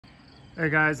Hey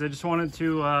guys, I just wanted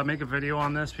to make a video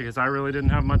on this because I really didn't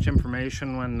have much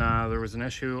information when there was an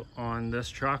issue on this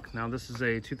truck. Now this is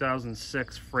a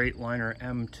 2006 Freightliner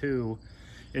M2.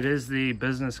 It is the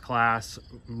business class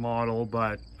model,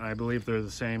 but I believe they're the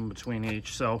same between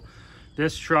each. So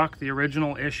this truck, the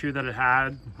original issue that it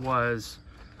had was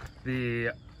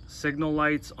the signal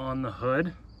lights on the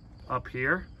hood up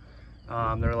here.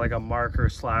 They're like a marker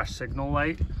slash signal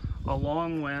light,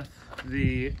 along with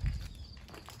the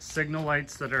signal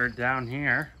lights that are down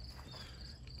here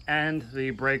and the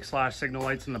brake slash signal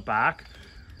lights in the back.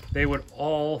 They would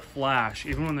all flash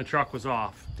even when the truck was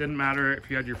off. Didn't matter if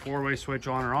you had your four-way switch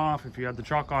on or off, if you had the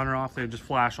truck on or off, they would just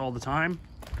flash all the time.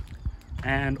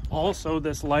 And also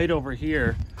this light over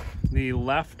here, the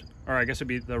left, or I guess it'd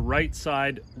be the right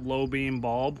side low beam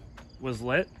bulb was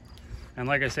lit. And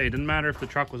like I say, it didn't matter if the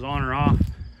truck was on or off,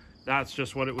 that's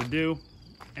just what it would do.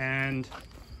 And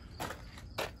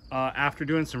after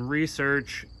doing some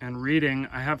research and reading,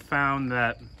 I have found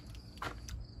that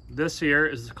this here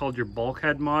is called your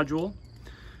bulkhead module.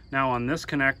 Now on this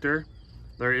connector,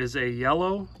 there is a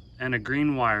yellow and a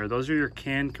green wire. Those are your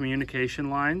CAN communication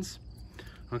lines.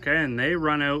 Okay, and they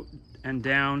run out and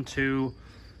down to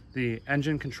the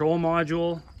engine control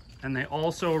module, and they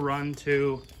also run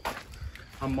to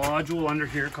a module under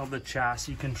here called the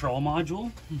chassis control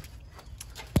module. And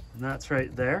that's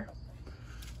right there.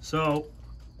 So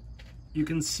you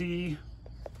can see,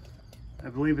 I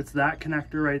believe it's that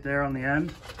connector right there on the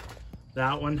end.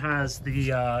 That one has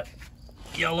the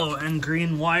yellow and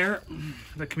green wire,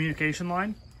 the communication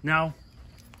line. Now,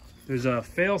 there's a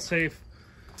fail-safe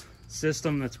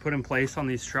system that's put in place on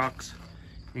these trucks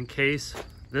in case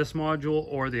this module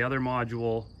or the other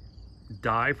module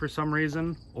die for some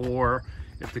reason, or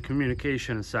if the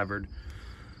communication is severed.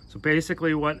 So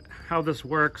basically how this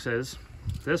works is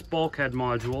this bulkhead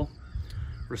module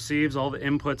receives all the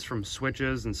inputs from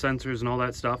switches and sensors and all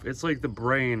that stuff. It's like the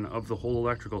brain of the whole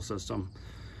electrical system.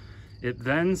 It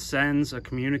then sends a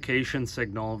communication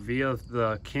signal via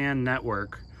the CAN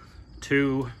network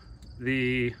to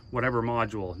the whatever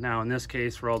module. Now in this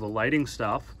case, for all the lighting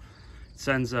stuff, it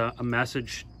sends a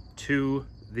message to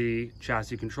the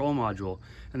chassis control module.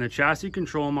 And the chassis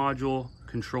control module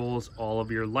controls all of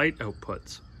your light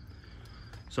outputs.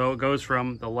 So it goes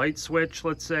from the light switch,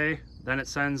 let's say, then it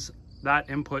sends that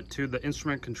input to the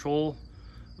instrument control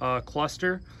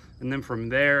cluster, and then from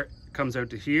there it comes out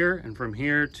to here, and from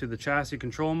here to the chassis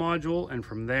control module, and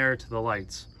from there to the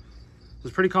lights. So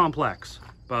it's pretty complex,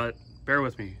 but bear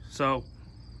with me. So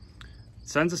it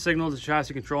sends a signal to the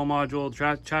chassis control module.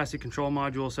 Chassis control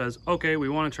module says, okay, we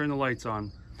want to turn the lights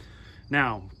on.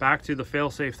 Now back to the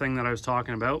fail-safe thing that I was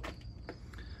talking about.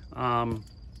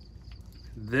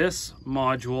 This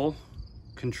module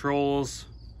controls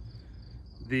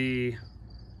the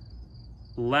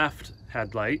left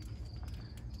headlight,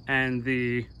 and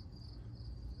the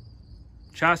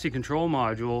chassis control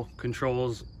module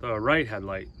controls the right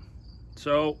headlight.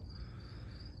 So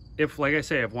if, like I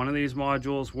say, if one of these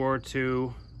modules were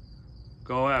to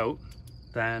go out,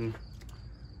 then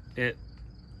it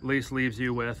at least leaves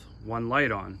you with one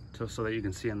light on, so that you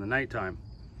can see in the nighttime.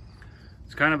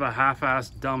 It's kind of a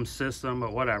half-assed dumb system,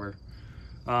 but whatever.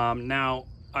 Now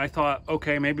I thought,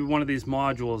 okay, maybe one of these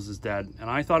modules is dead, and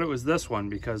I thought it was this one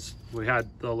because we had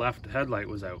the left headlight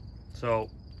was out. So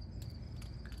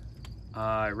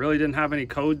I really didn't have any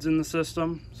codes in the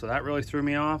system, so that really threw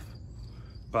me off.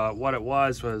 But what it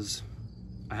was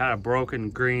I had a broken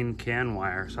green CAN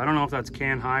wire. So I don't know if that's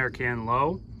CAN high or CAN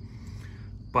low,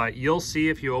 but you'll see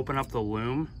if you open up the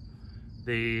loom,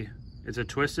 it's a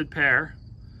twisted pair,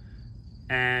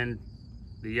 and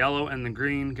the yellow and the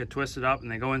green get twisted up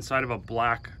and they go inside of a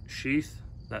black sheath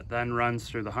that then runs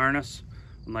through the harness.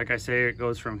 And like I say, it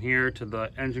goes from here to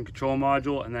the engine control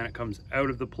module, and then it comes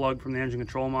out of the plug from the engine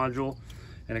control module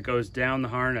and it goes down the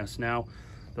harness. Now,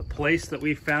 the place that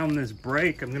we found this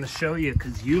brake, I'm going to show you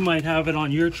because you might have it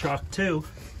on your truck too,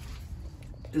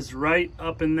 is right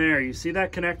up in there. You see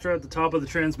that connector at the top of the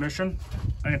transmission?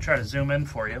 I'm going to try to zoom in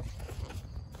for you.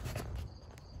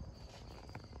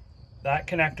 That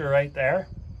connector right there.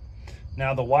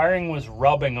 Now the wiring was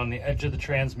rubbing on the edge of the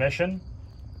transmission,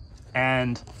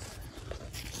 and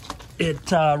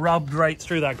it rubbed right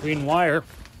through that green wire,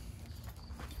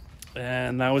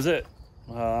 and that was it.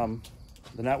 The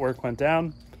network went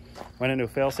down, went into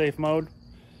fail-safe mode,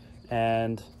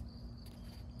 and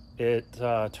it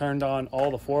turned on all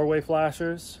the four-way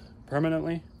flashers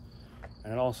permanently,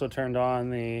 and it also turned on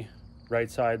the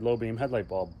right side low beam headlight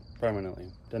bulb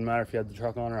permanently. Didn't matter if you had the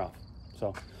truck on or off.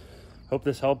 So hope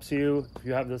this helps you if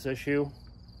you have this issue.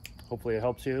 Hopefully it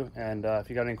helps you, and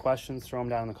if you got any questions, throw them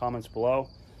down in the comments below.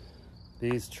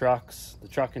 These trucks, the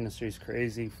truck industry is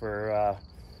crazy for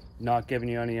not giving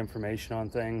you any information on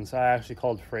things. I actually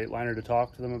called Freightliner to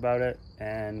talk to them about it,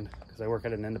 and because I work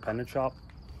at an independent shop,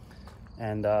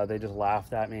 and they just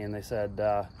laughed at me and they said,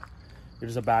 you're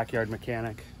just a backyard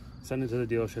mechanic. Send it to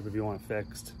the dealership if you want it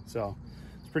fixed. So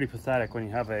it's pretty pathetic when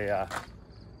you have a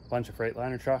bunch of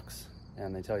Freightliner trucks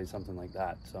and they tell you something like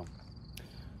that. So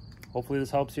hopefully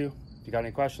this helps you. If you got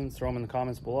any questions, throw them in the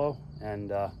comments below,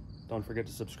 and don't forget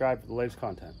to subscribe for the latest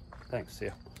content. Thanks, see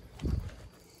ya.